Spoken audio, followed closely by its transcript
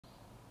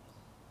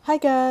Hi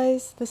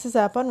guys, this is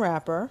App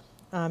Unwrapper.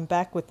 I'm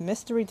back with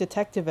Mystery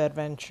Detective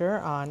Adventure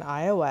on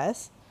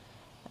iOS,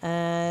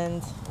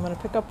 and I'm going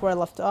to pick up where I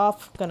left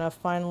off. Going to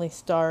finally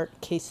start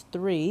Case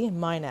 3,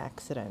 Mine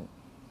Accident.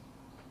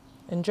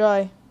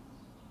 Enjoy!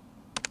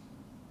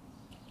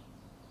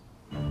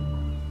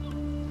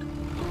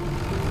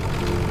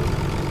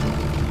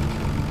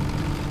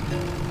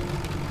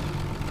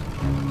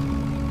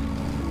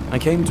 I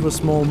came to a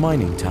small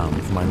mining town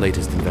for my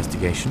latest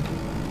investigation.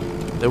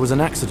 There was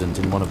an accident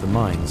in one of the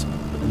mines,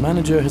 but the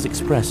manager has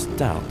expressed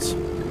doubts.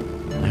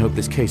 I hope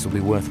this case will be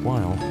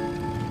worthwhile.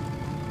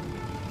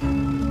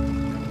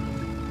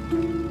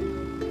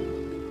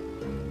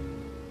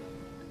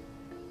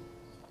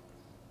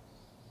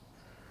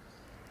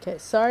 Okay,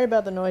 sorry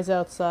about the noise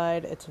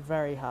outside. It's a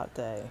very hot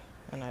day,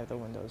 and I have the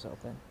windows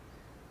open.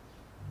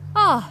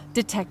 Ah,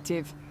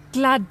 Detective.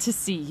 Glad to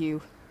see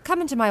you.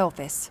 Come into my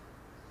office.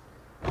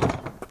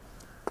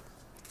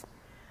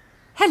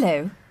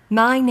 Hello,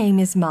 my name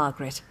is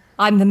Margaret.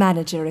 I'm the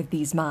manager of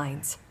these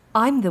mines.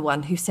 I'm the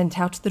one who sent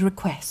out the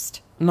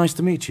request. Nice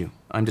to meet you.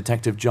 I'm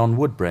Detective John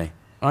Woodbray.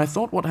 I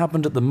thought what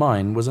happened at the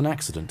mine was an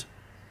accident.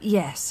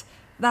 Yes,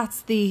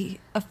 that's the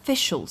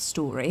official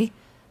story.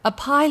 A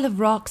pile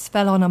of rocks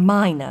fell on a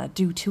miner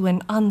due to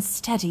an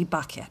unsteady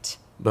bucket.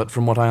 But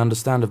from what I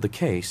understand of the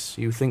case,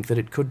 you think that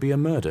it could be a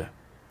murder.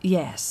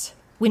 Yes.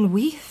 When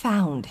we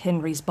found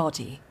Henry's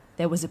body,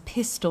 there was a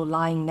pistol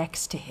lying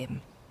next to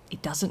him.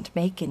 It doesn't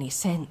make any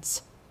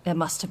sense. There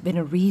must have been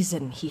a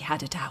reason he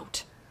had it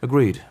out.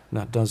 Agreed.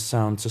 That does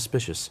sound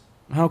suspicious.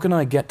 How can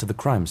I get to the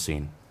crime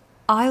scene?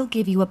 I'll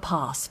give you a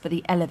pass for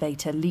the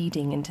elevator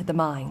leading into the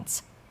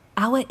mines.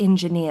 Our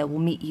engineer will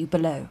meet you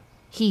below.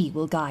 He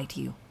will guide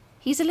you.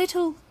 He's a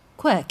little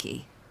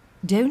quirky.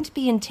 Don't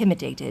be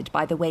intimidated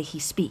by the way he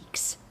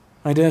speaks.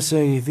 I dare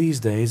say these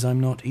days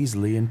I'm not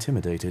easily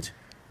intimidated.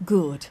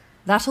 Good.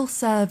 That'll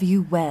serve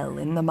you well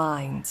in the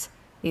mines.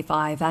 If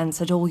I've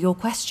answered all your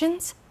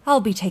questions, I'll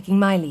be taking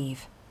my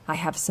leave. I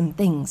have some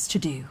things to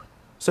do.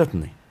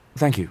 Certainly.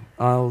 Thank you.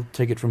 I'll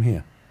take it from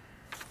here.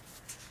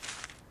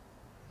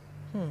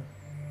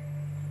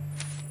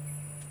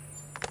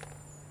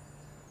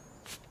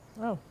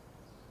 Oh.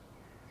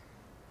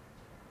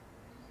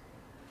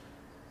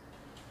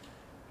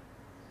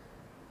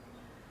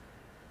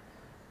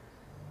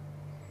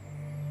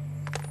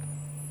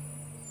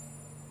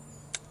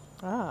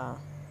 Ah.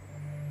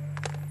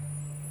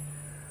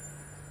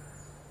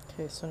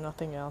 Okay, so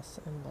nothing else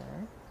in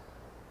there.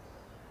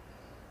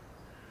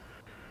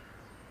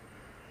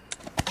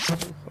 Okay.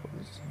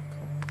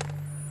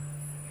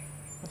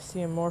 I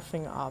see a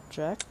morphing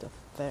object up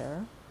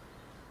there.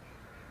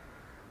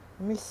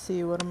 Let me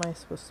see, what am I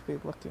supposed to be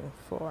looking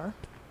for?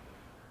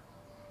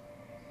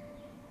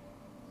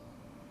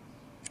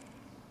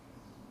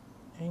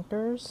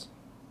 Anchors?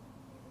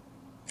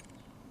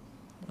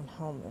 And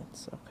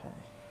helmets, okay.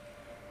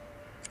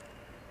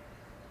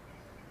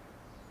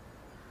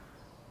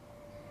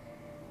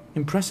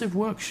 Impressive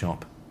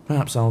workshop.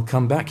 Perhaps I'll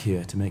come back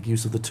here to make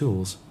use of the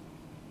tools.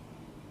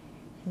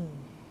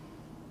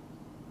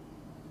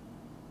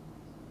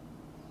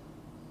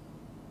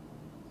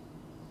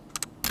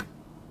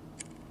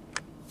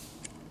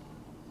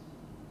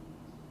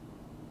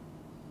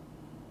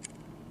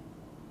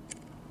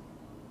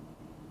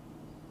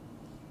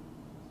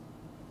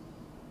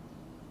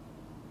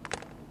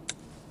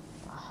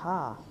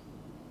 Aha.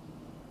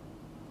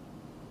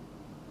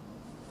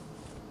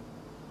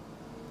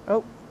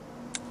 Oh.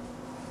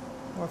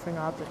 Morphing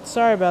object.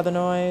 Sorry about the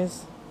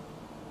noise.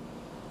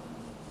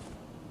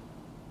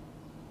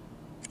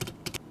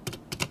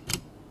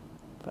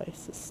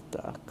 Device is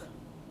stuck.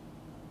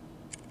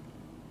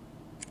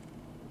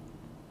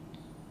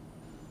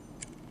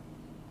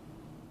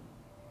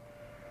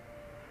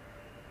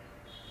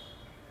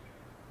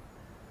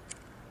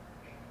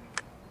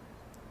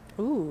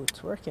 Ooh,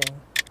 it's working.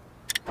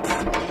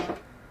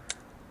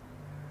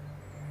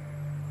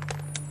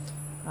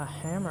 A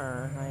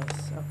hammer,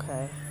 nice,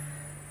 okay.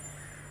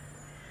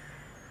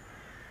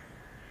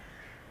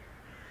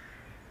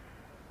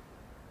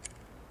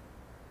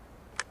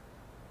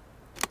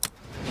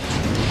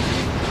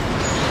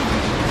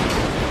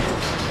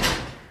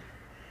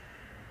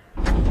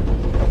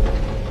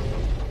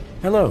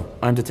 Hello,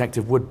 I'm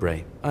Detective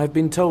Woodbray. I've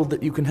been told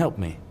that you can help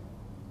me.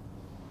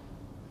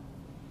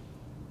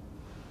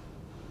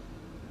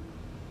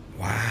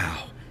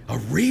 Wow, a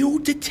real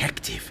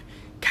detective.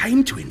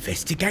 Came to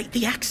investigate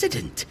the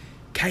accident.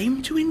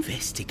 Came to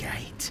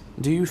investigate.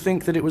 Do you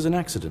think that it was an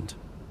accident?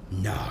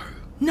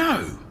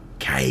 No.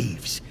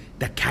 Caves.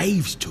 The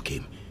caves took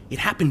him. It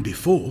happened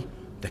before.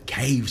 The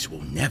caves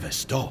will never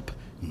stop.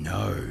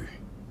 No.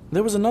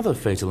 There was another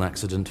fatal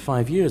accident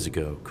 5 years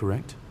ago,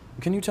 correct?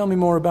 Can you tell me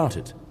more about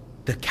it?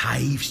 The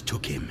caves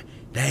took him.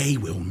 They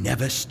will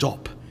never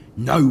stop.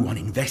 No one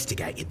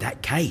investigated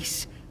that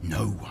case.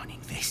 No one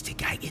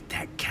investigated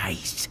that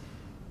case.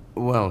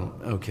 Well,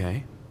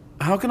 okay.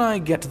 How can I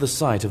get to the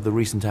site of the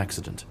recent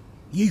accident?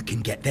 You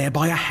can get there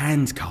by a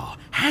handcar.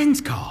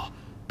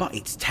 But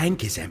its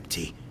tank is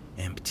empty.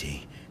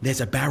 There's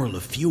a barrel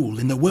of fuel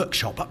in the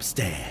workshop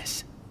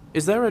upstairs.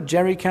 Is there a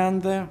jerry can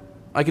there?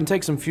 I can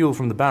take some fuel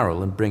from the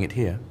barrel and bring it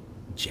here.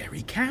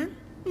 Jerry can?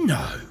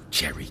 No,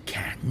 jerry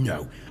can,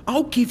 no.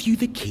 I'll give you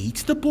the key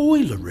to the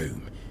boiler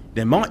room.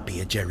 There might be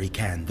a jerry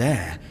can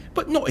there,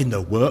 but not in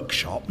the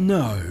workshop,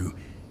 no.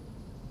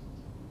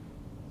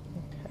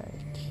 Okay.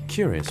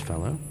 Curious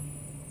fellow.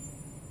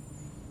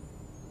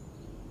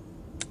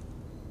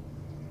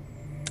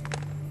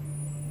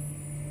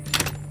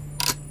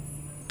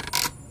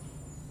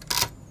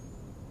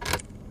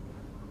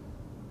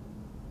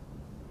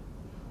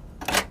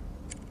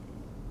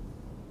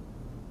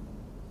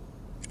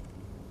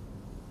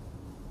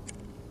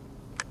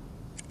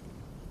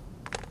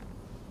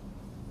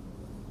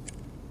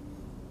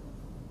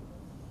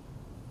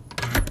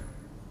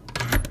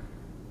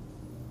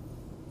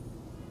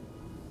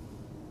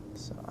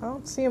 So I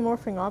don't see a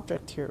morphing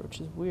object here,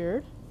 which is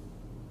weird.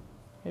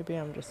 Maybe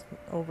I'm just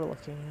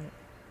overlooking it.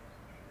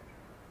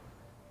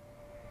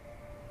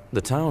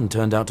 The town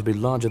turned out to be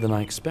larger than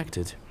I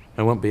expected.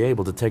 I won't be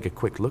able to take a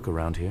quick look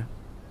around here.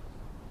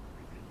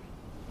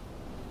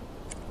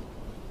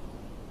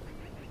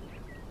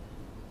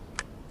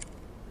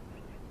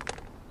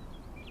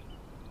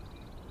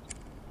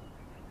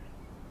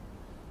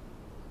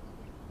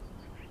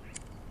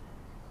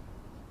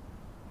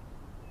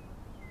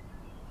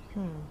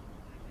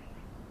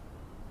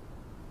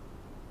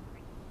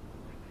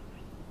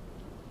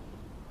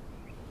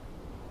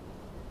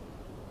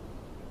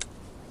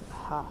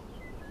 Aha.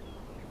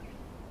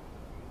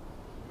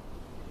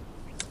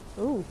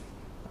 Ooh.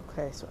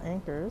 Okay, so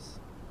anchors.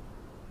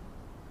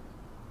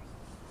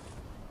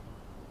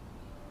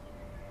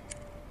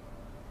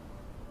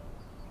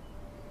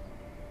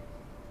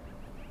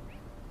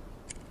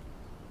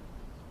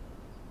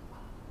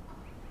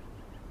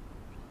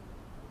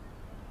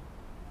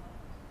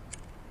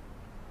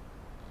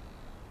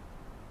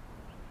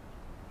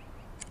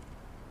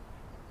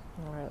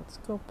 All right, let's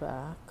go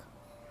back.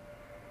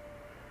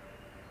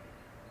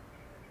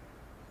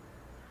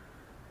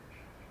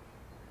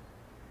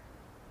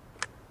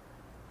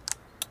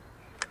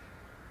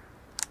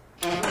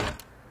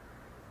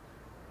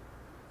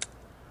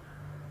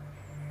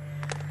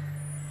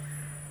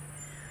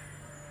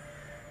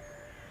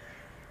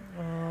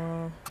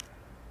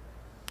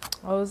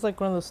 Oh, it was like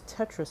one of those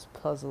Tetris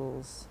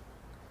puzzles.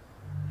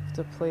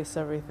 To place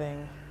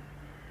everything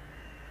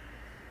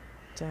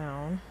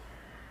down.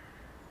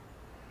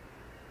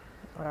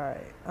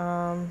 Alright,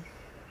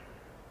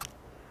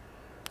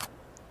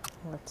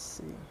 let's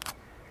see.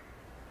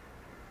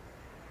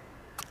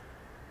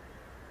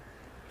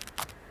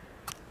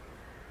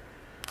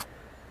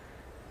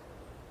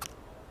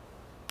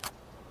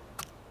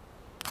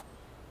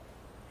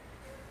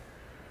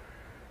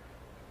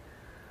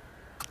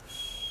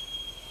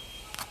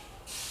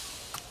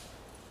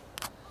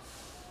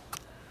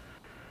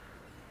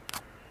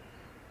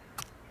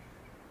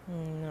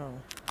 No.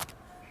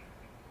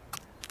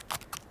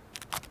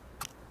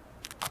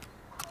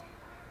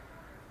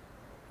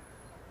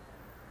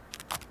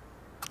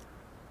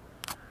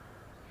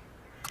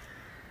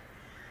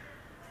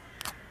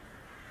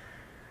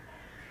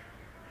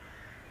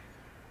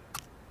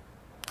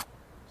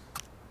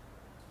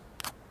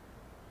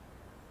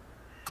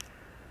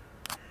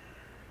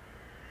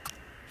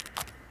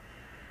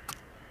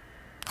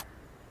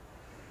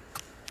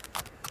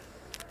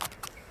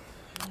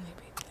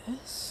 Maybe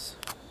this.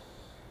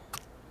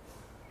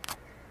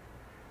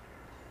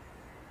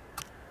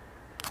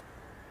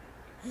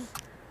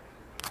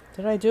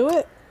 Did I do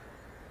it?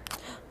 I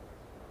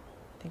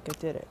think I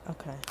did it.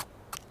 Okay.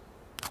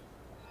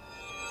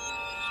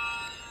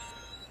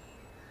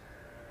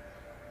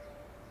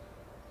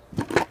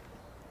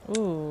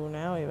 Ooh,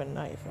 now we have a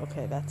knife.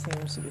 Okay, that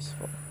seems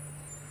useful.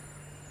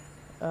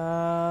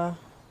 Let's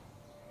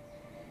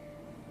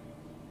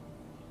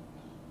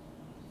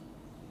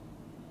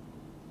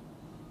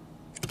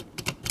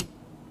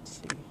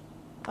see.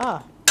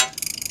 Ah!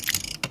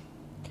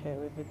 Okay,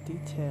 with the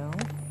detail.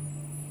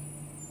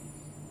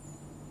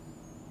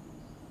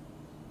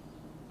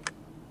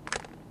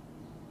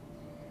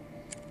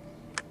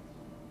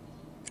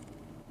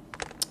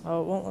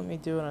 Oh, it won't let me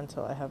do it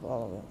until I have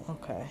all of it.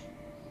 Okay.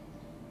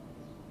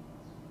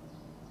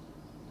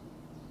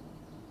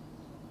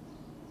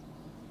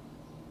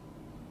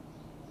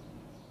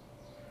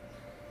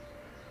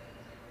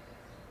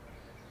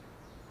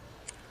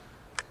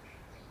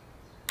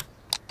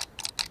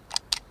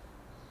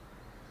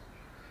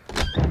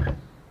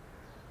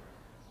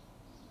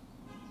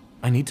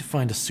 I need to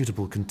find a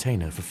suitable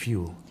container for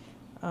fuel.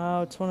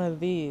 Oh, it's one of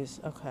these.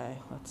 Okay,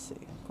 let's see.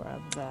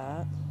 Grab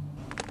that.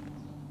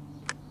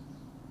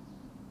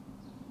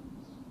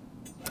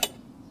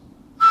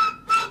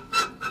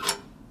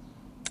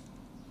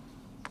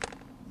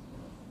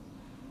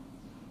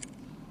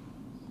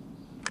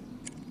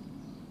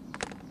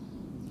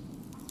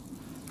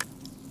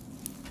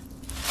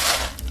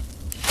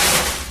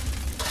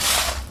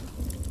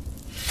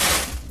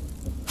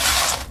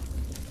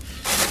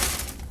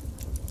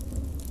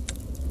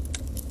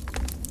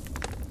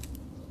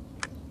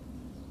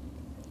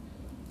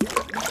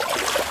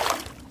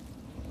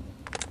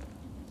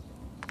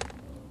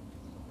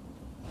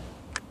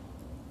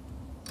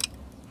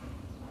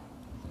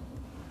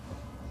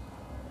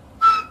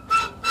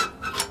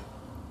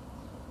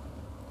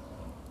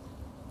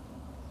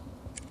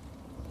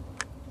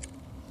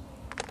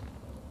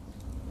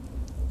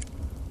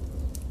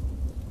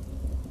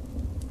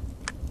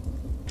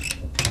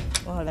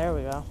 Oh, there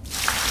we go.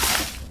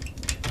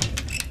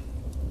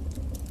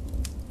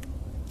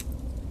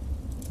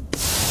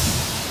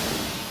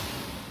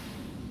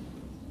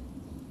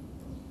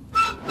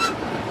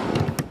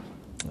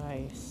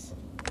 Nice.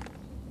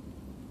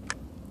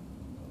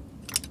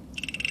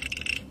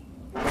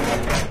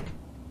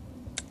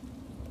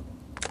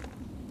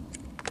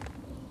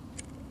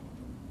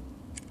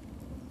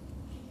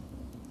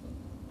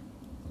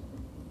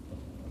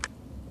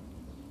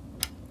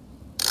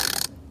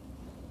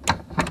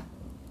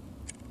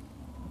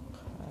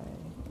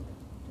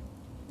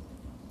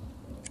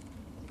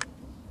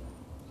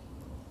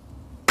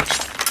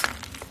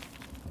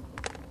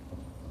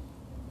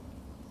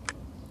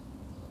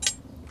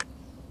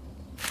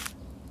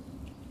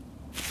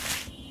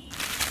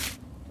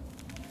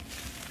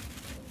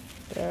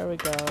 There we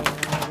go,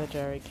 now the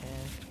jerry can.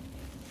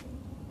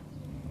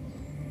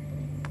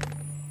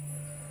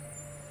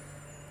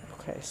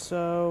 Okay,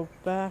 so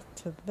back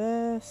to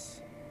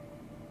this.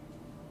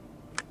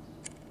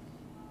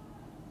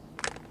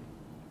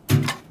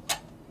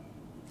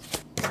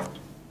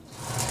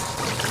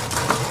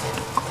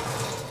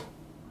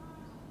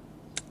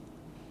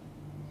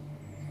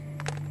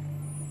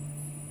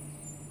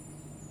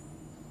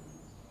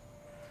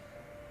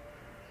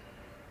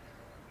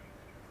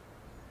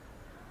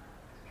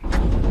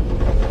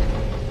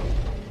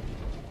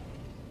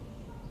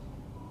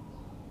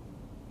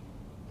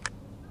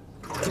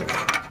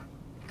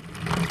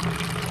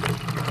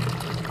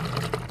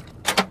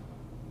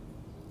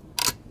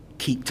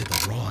 Keep to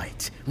the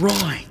right.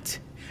 Right.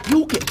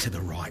 You'll get to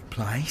the right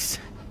place.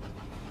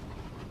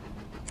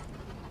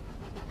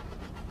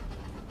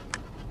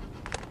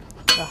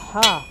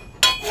 Aha!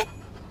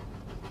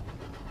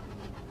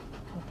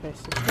 Okay,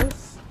 so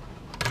this...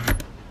 I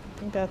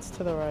think that's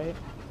to the right.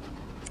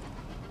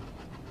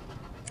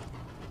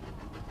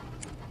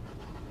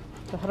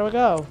 So how do I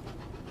go?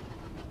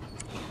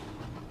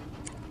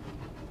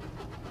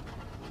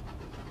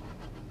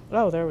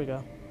 Oh, there we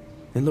go.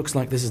 It looks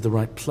like this is the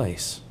right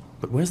place.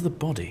 But where's the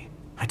body?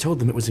 I told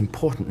them it was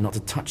important not to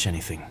touch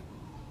anything.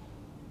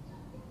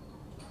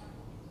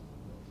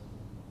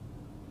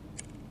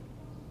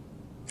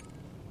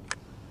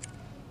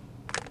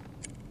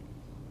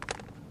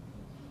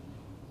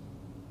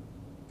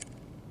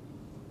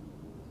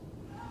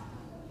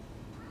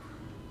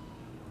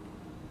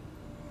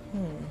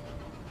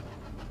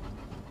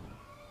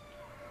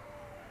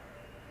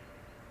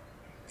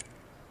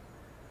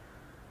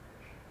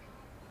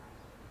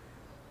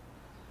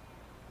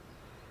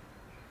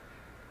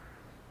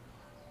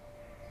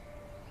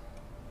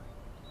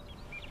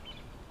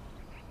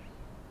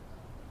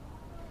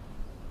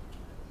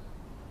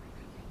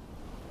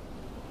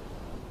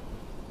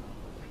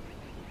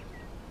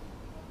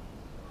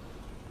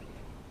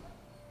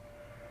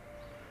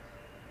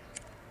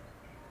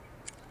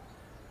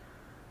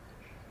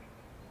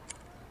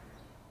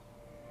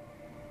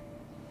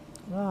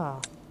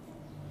 Ah.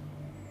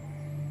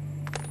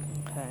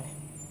 Okay.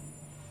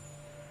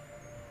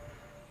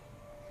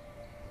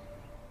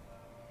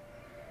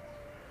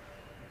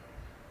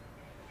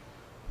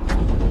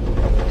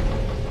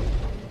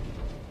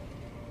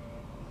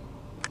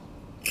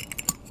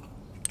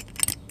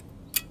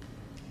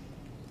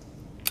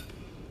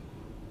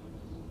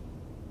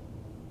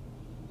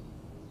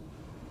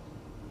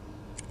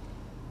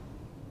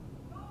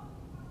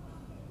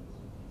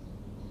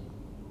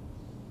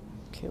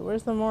 Okay,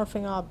 where's the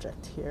morphing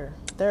object here?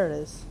 There it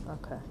is.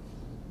 Okay.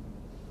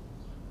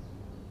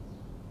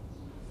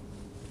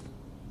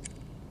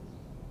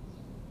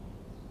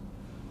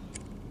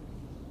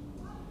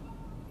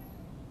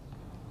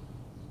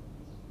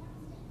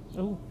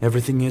 Ooh.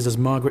 Everything is as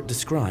Margaret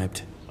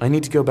described. I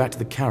need to go back to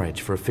the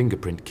carriage for a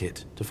fingerprint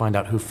kit to find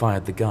out who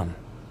fired the gun.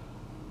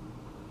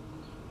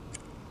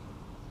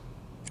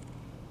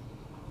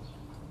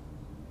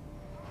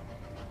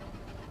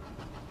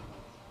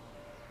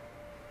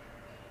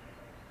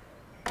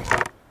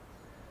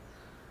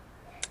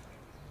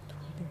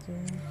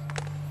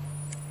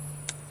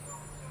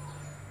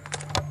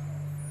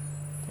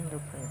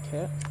 Fingerprint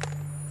kit.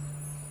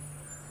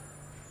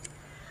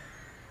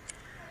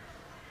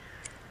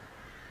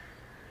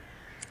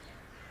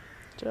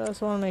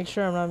 Just want to make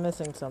sure I'm not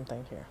missing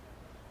something here.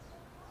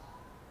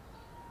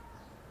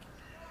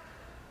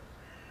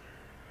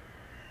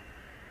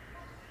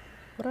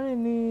 What do I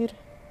need?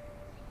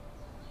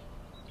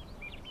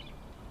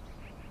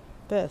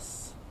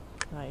 This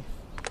knife.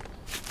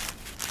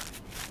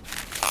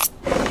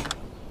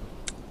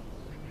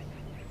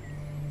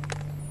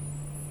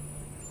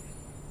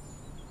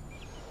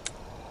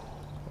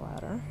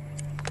 Ladder.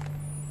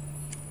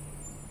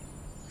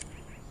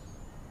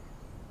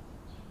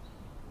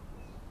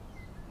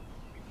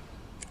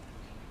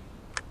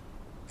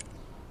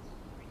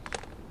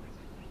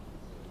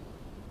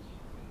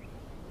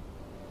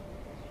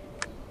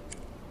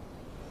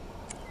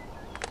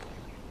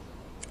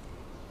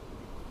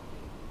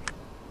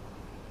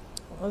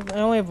 I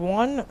only have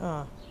one?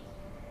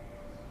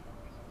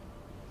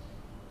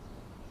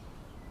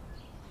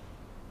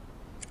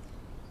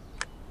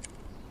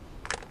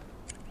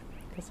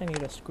 Guess I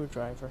need a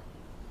screwdriver.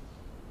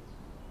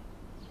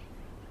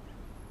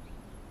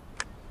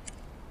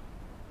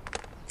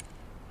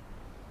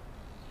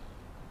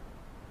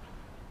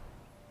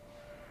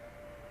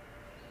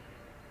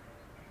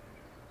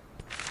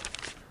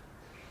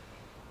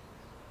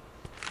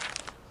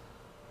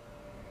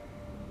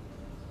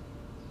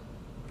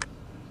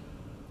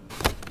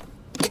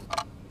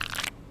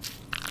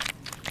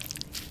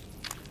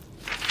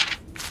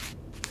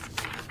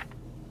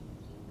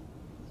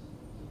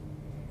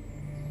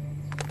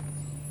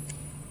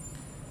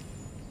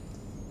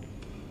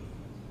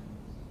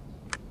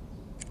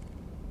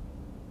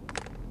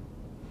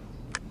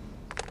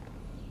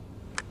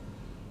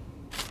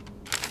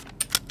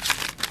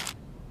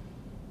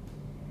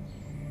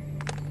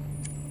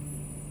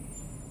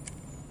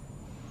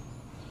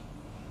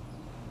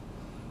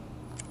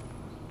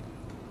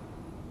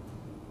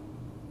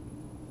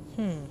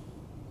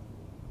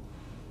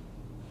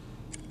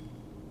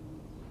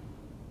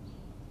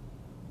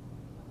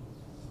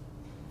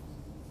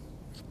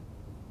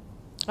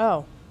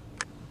 Oh.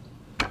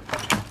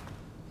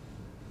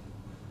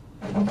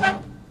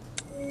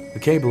 The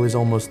cable is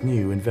almost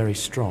new and very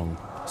strong.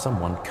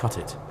 Someone cut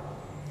it.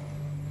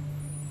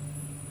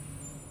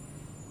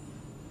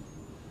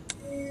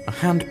 A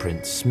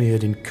handprint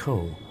smeared in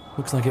coal.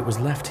 Looks like it was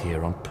left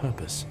here on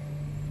purpose.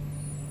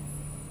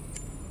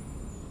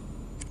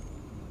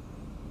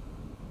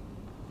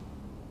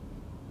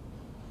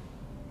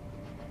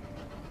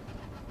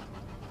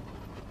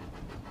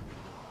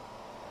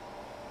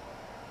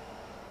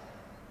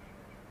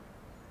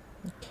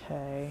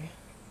 Okay.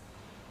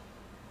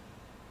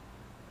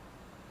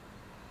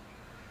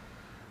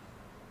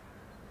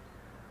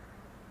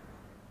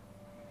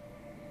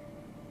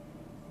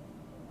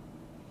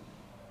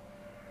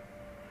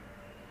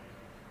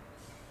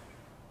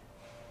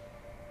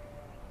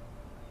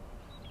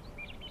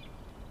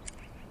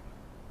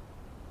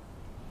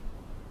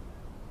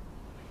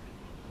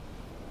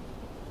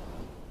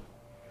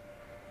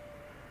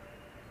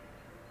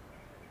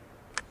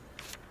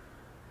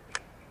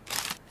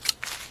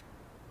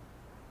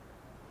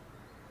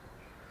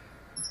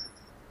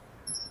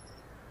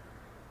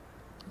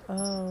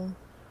 Oh.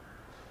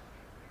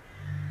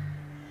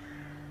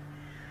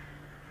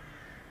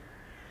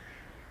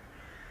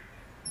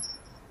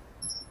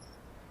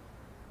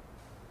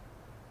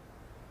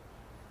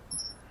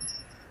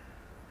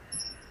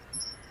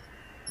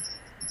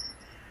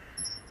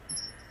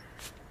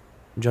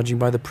 Judging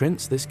by the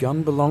prints, this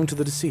gun belonged to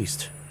the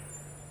deceased.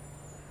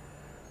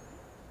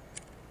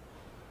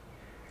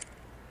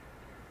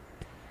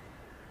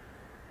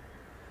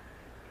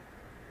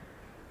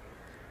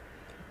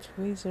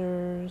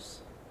 Tweezers.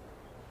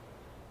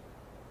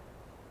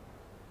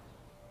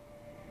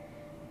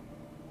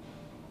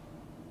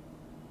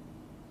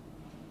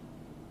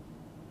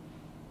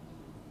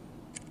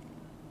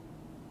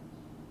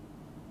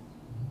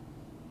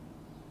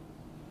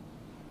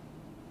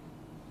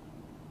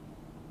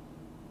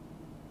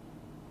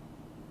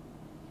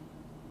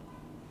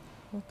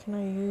 What can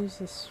I use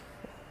this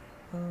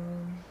for?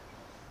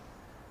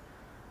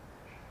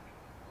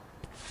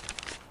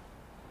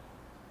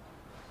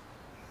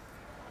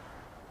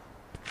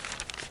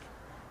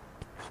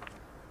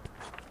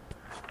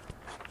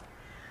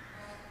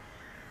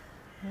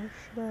 Where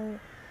should I?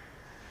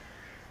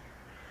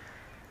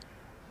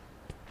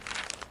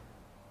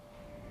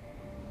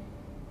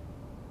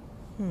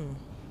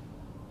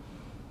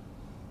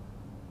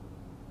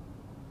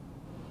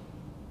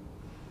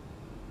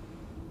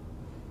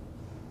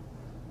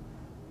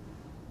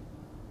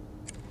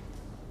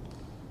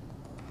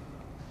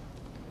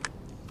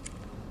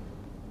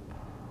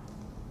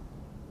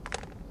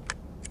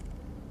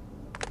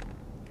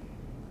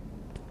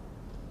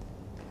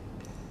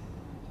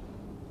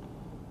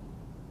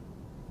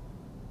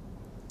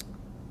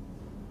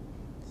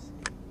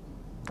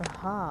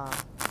 Aha.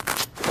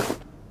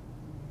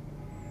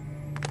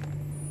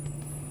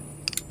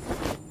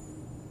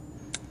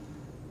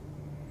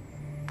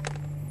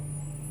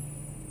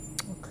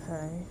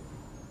 Okay.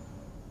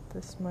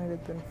 This might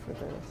have been for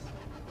this.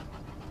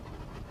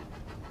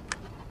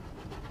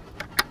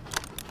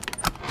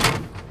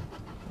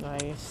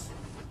 Nice.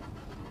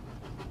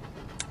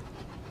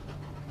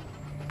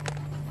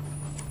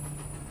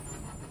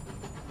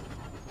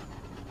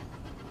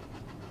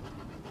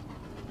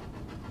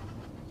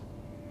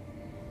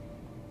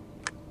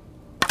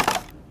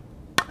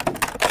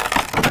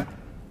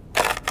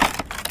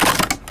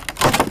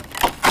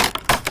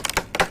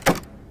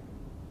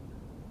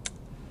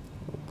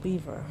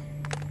 Lever.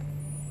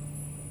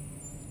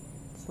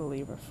 What's the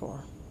lever for?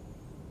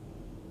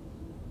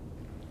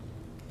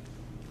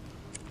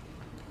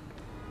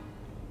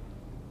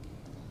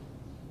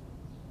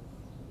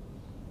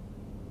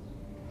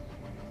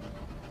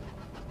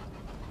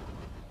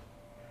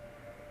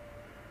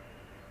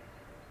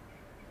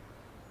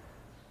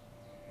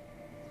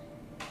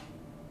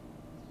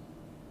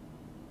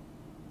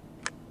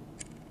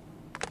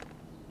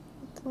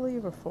 What's the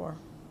lever for?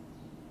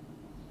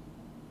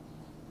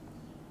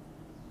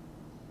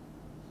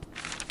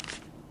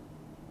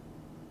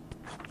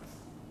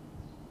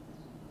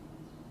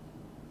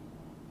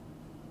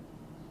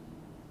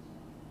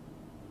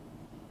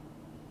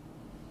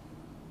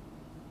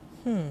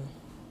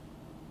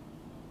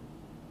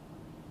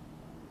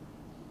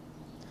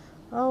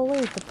 Oh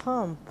wait, the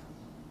pump.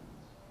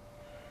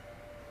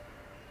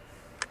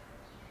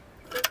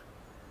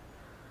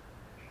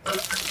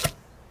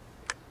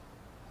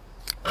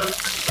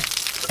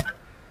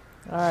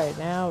 Alright,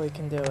 now we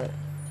can do it.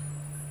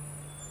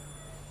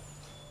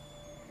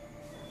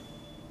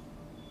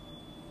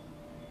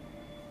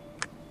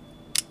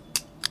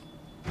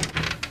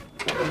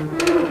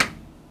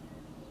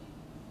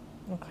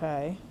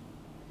 Okay.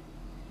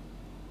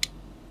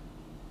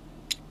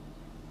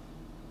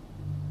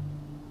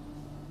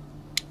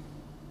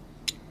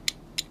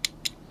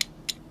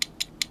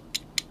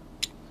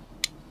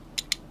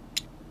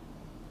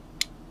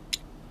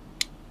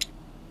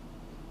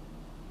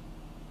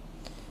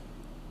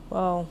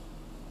 Well,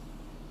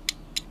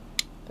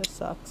 this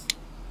sucks.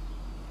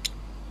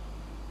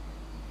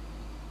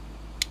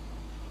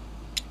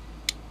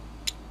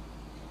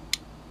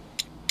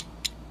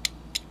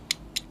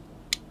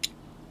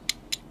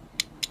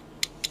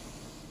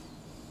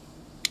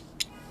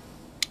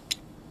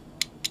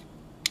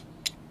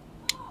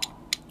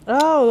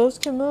 Oh, those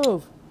can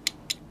move.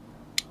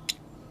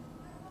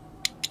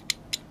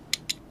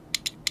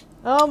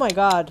 Oh my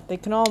god, they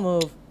can all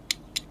move.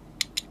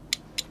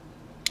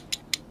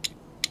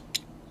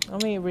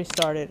 Let me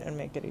restart it and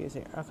make it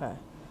easier. Okay.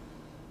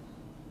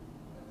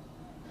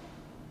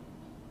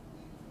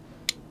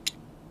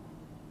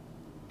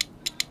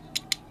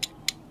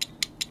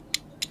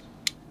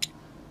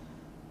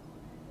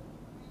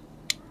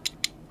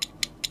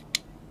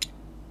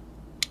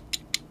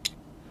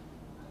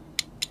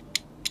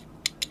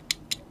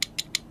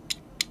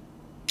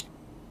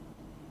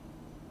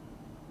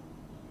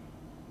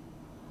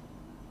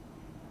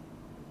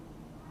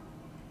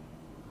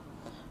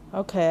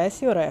 Okay, I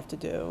see what I have to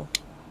do.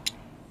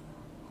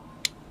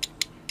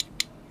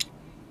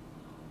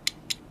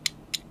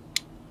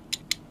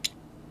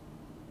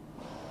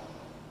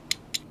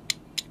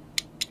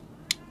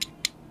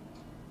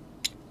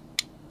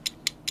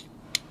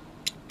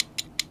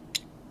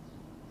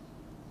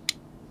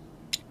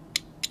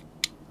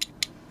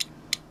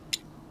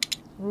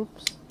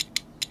 Oops.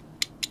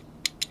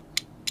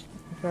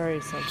 Very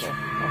simple.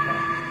 Okay.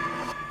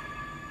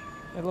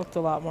 It looked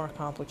a lot more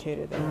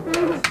complicated than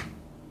it was.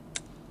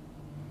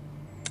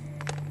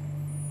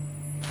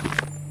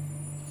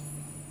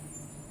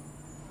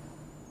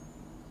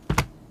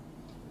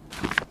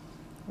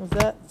 Was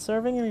that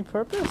serving any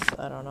purpose?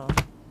 I don't know.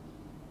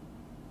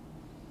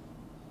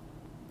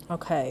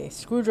 Okay,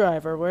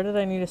 screwdriver. Where did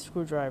I need a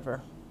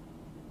screwdriver?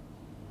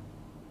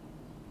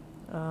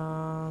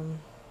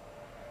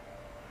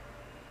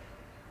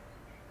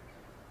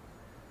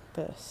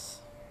 This.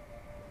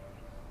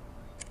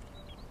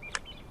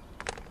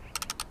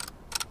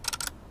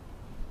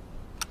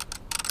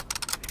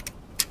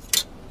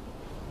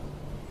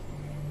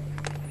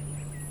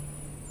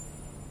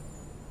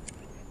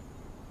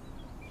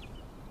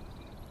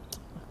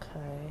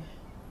 Okay.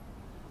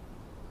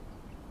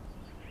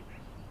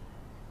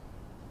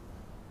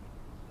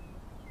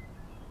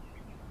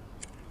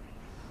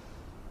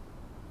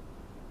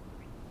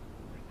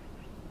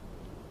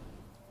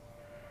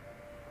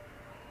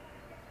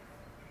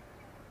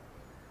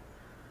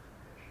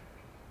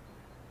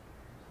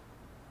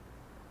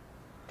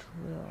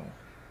 Drill.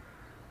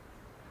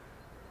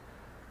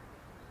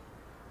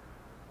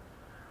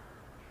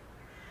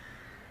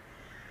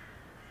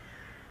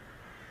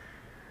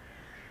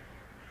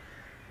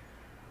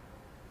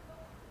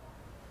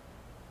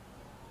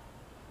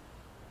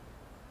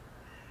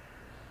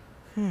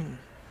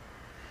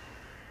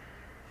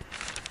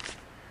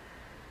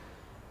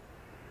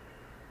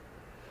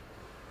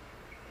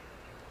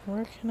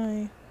 Where can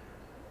I...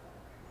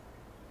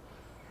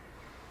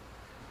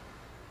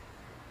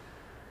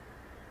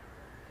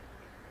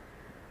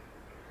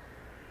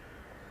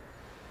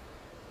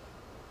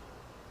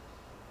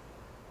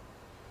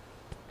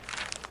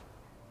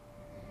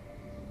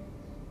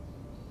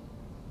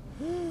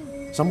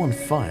 Someone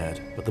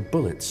fired, but the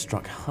bullets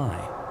struck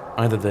high.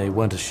 Either they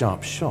weren't a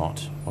sharp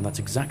shot, or that's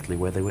exactly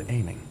where they were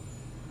aiming.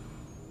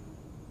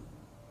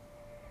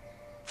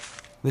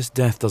 This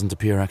death doesn't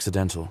appear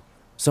accidental.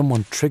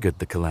 Someone triggered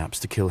the collapse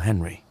to kill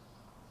Henry.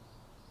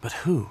 But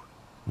who?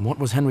 What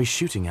was Henry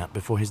shooting at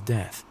before his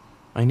death?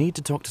 I need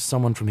to talk to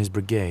someone from his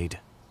brigade.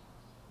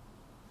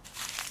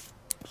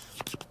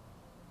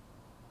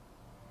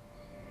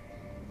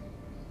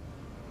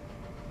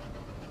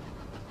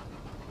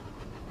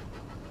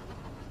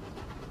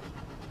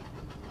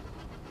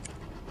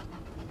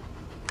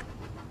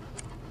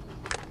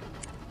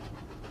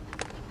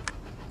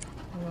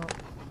 No.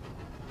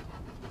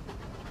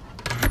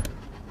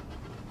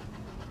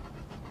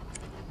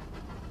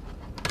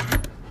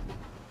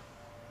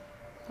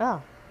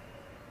 Oh.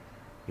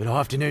 Good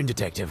afternoon,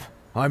 Detective.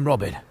 I'm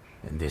Robin,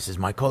 and this is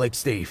my colleague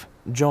Steve.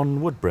 John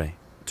Woodbury.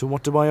 To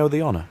what do I owe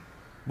the honor?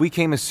 We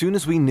came as soon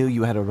as we knew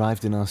you had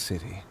arrived in our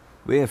city.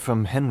 We're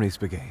from Henry's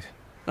brigade.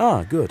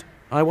 Ah, good.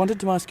 I wanted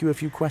to ask you a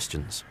few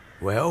questions.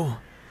 Well,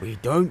 we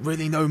don't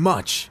really know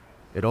much.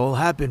 It all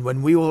happened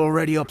when we were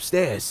already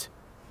upstairs.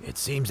 It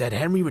seems that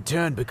Henry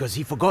returned because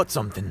he forgot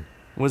something.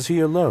 Was he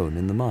alone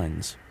in the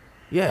mines?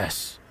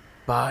 Yes,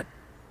 but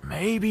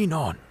maybe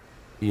not.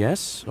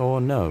 Yes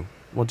or no?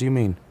 What do you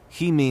mean?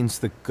 He means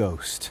the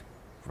ghost.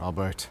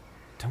 Robert,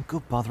 don't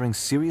go bothering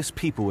serious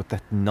people with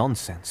that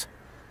nonsense.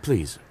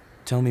 Please,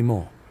 tell me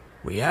more.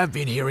 We have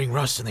been hearing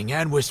rustling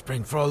and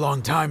whispering for a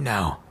long time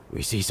now.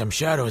 We see some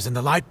shadows and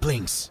the light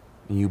blinks.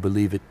 You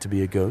believe it to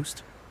be a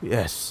ghost?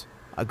 Yes.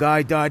 A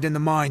guy died in the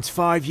mines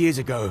 5 years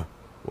ago.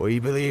 We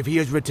believe he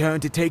has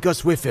returned to take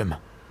us with him.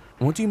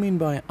 What do you mean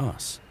by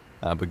us?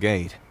 Our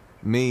brigade.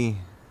 Me,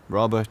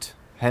 Robert,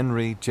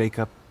 Henry,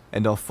 Jacob,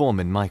 and our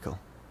foreman, Michael.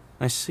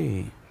 I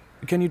see.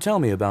 Can you tell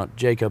me about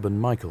Jacob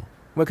and Michael?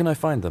 Where can I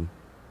find them?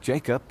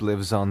 Jacob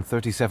lives on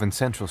 37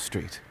 Central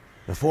Street.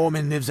 The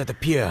foreman lives at the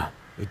pier.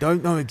 We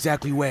don't know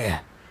exactly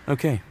where.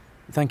 Okay,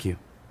 thank you.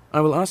 I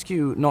will ask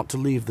you not to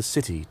leave the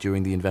city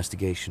during the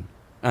investigation.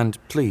 And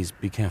please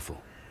be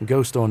careful.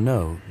 Ghost or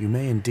no, you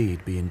may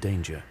indeed be in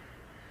danger.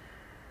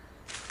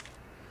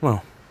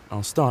 Well,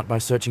 I'll start by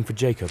searching for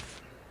Jacob.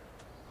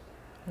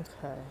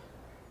 Okay.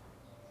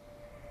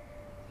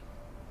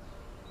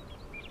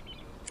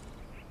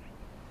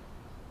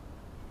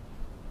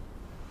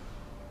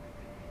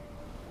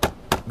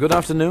 Good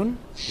afternoon.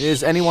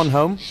 Is anyone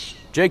home?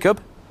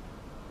 Jacob?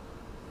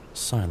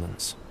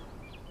 Silence.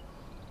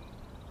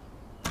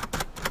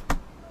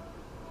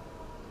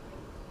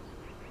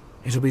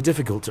 It'll be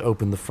difficult to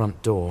open the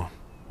front door.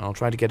 I'll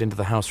try to get into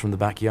the house from the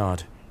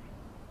backyard.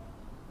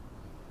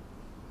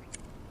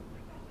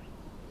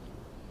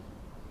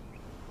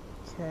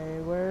 Okay,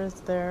 where is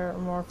there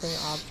morphing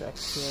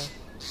objects here?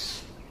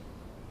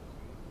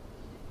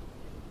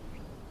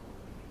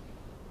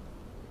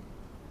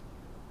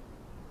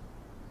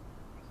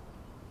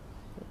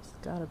 There's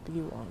gotta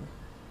be one.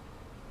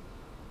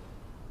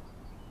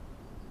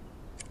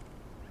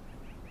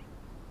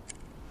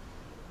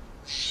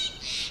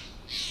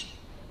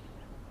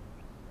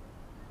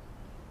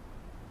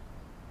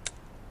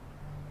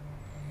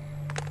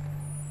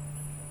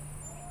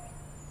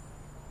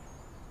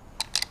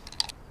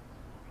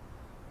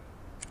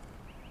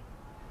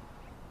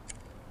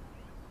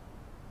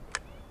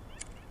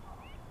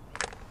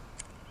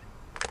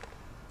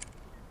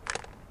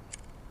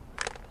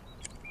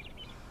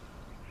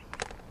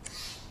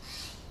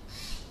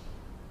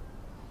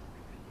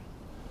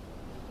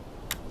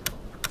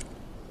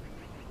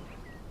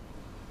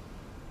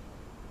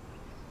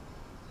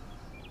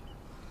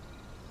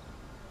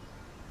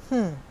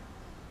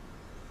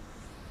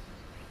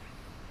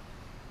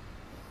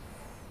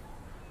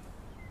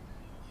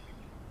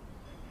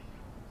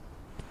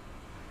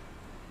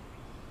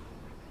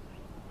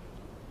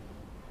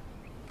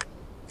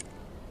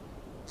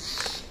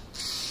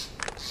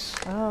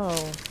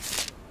 Oh.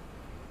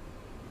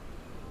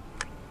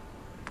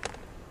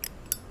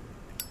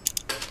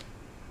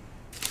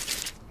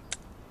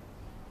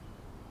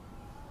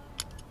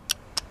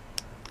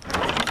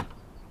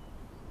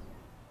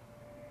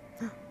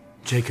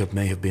 Jacob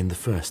may have been the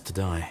first to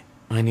die.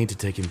 I need to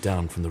take him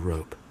down from the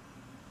rope.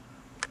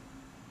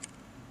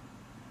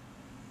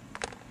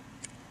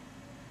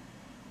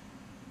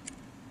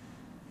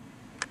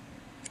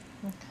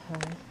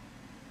 Okay.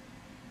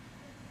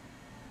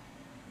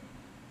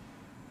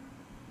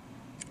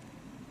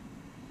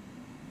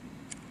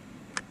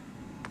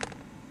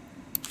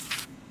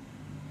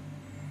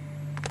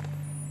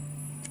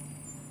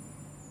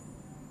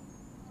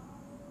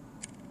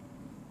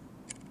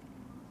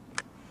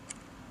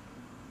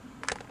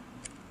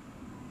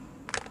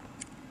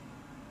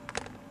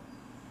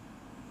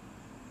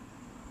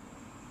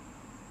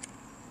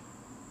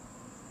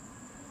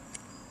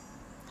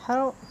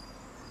 How?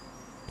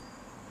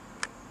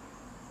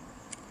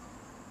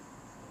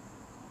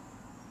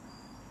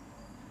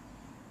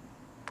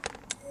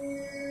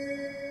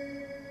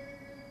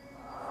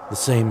 The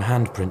same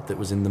handprint that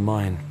was in the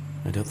mine.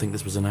 I don't think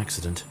this was an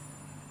accident.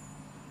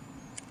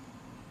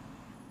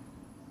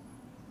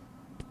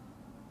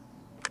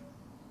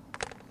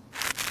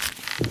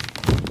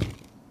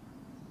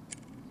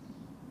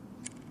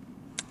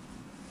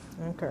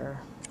 Okay.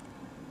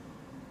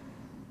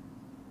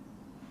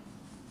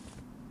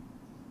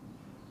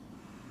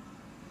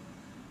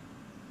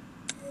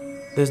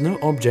 There's no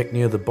object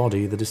near the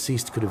body the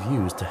deceased could have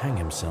used to hang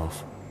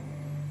himself.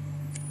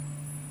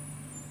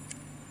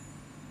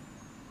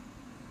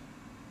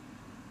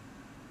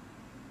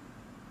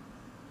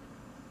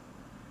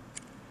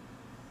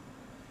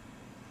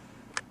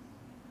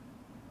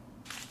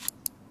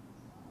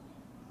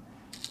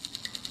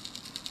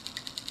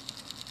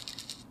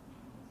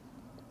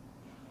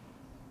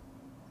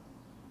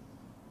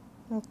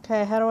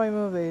 Okay, how do I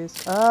move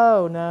these?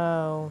 Oh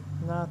no,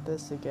 not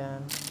this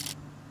again.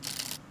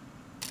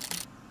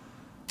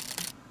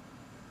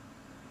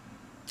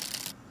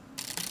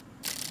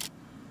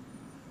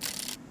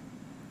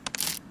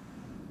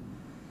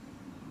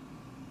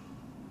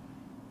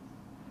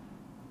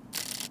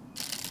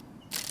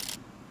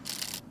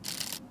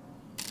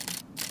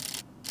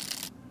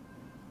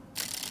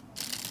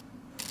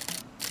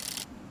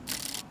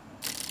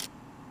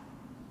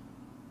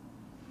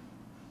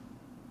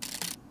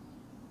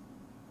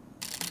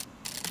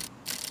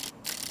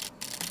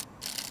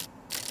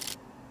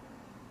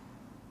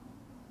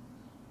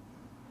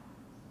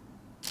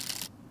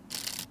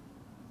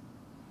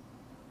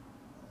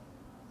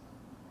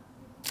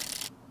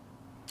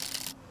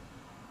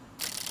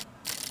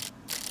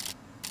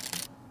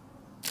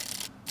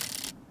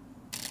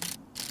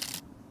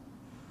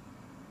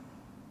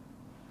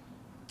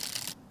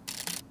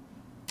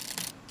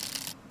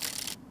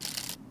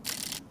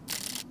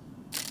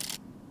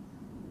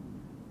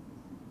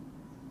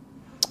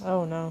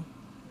 Oh no.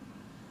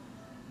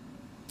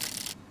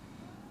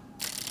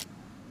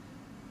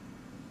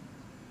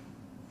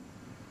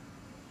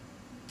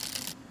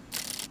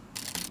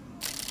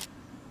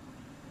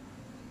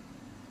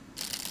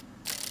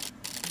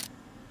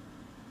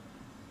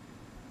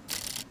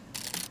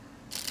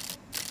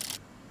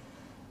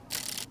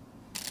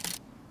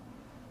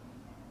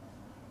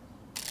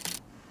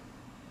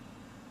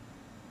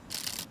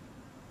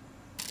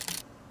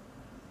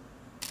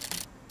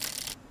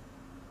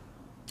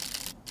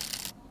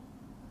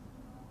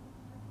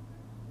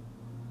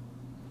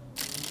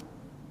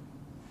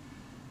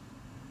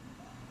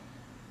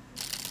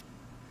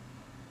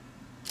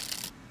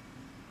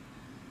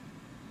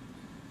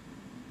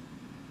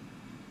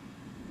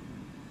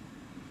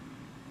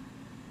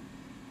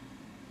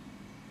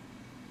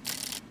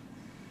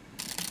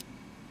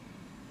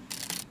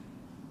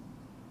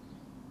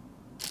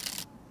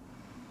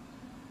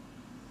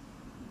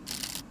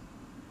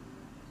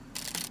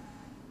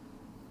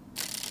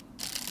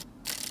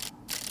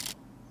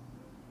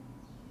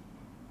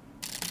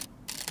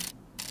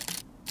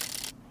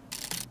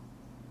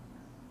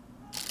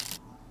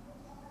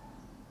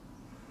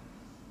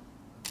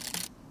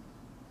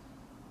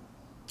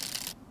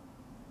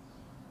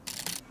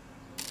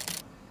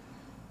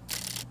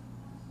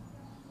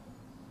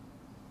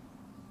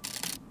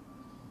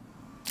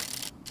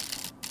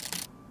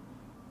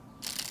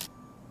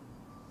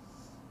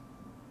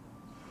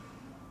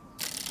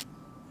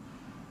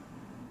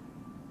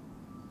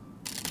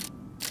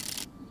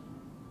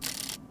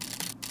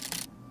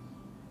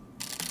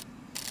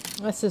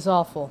 This is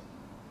awful.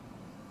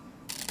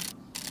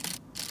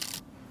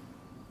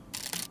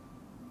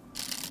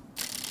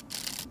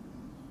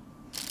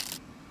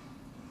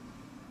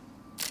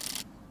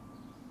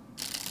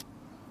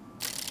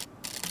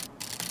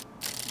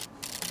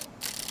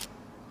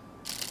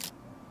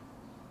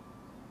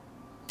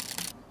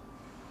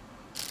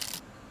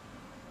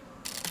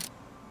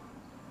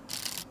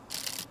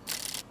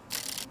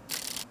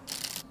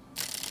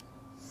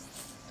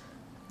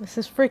 This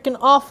is freaking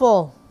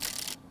awful.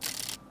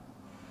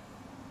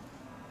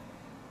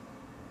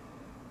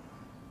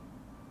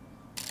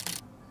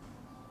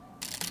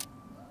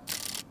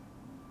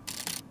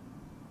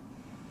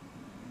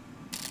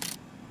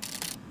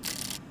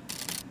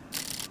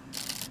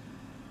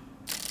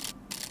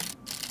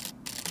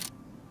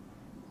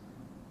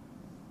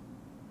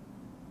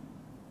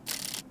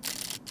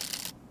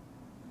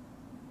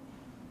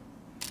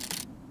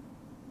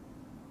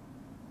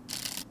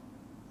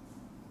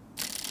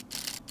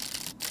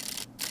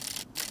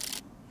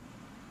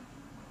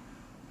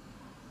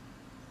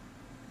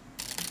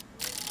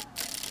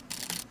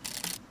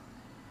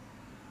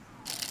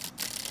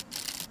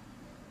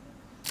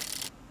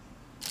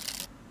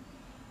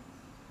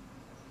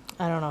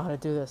 I don't know how to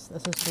do this.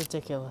 This is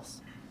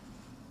ridiculous.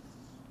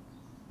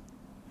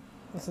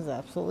 This is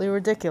absolutely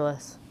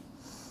ridiculous.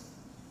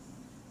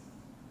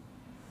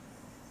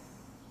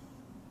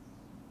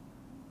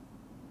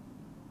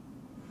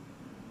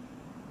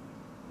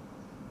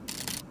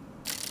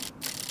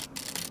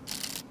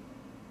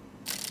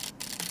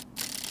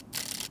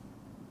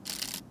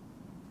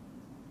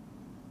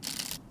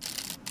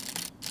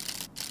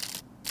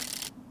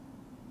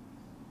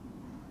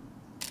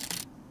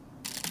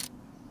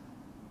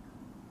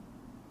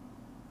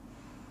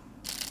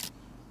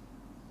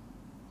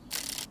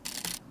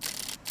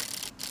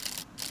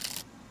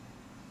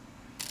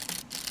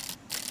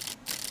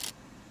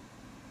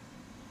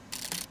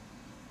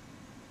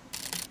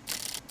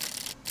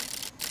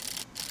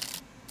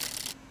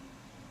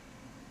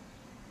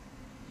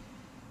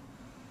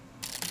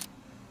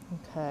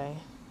 Okay.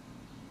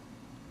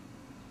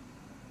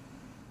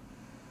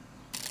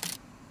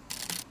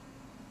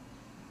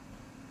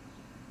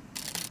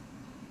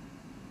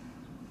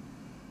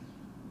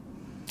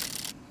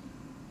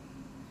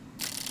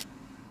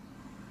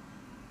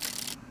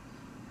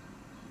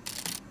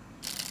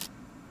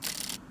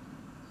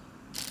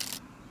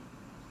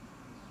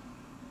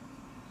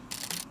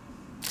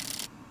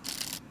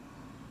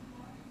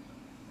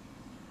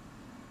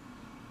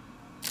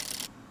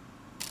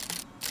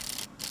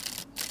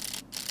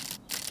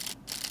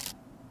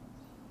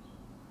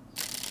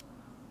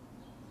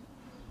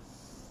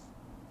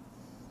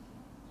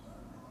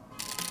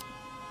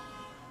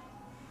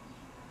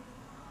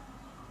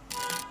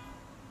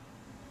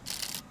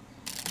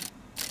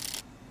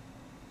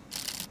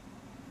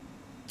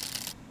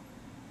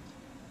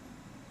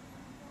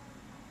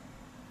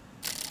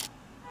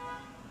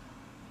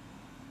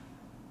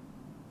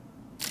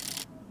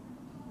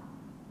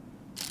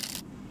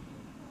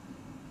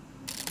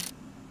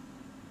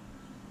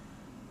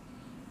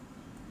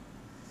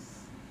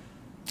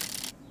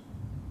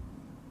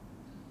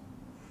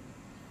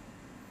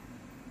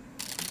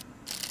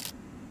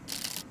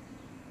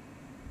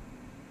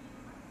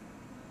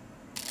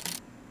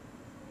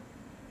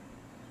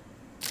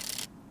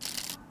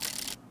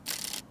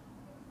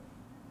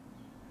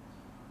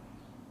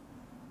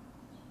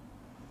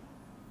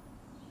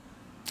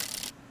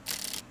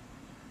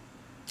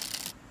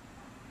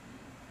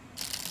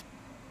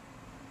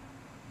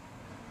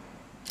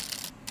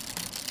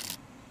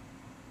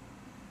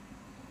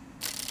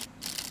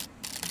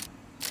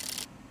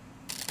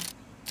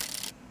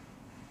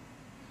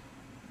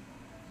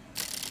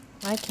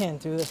 I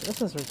can't do this.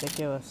 This is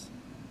ridiculous.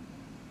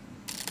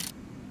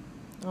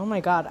 Oh my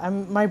god,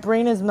 my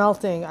brain is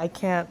melting. I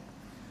can't.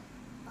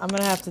 I'm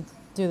gonna have to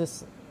do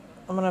this.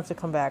 I'm gonna have to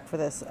come back for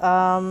this.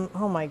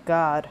 Oh my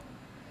god.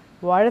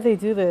 Why do they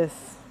do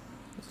this?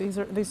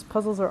 These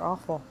puzzles are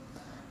awful.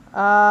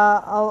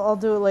 I'll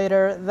do it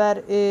later.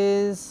 That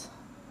is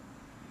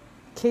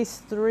case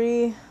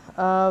 3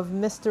 of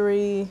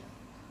Mystery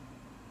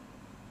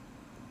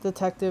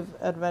Detective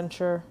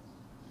Adventure.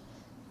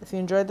 If you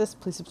enjoyed this,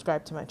 please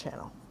subscribe to my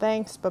channel.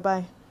 Thanks.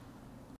 Bye-bye.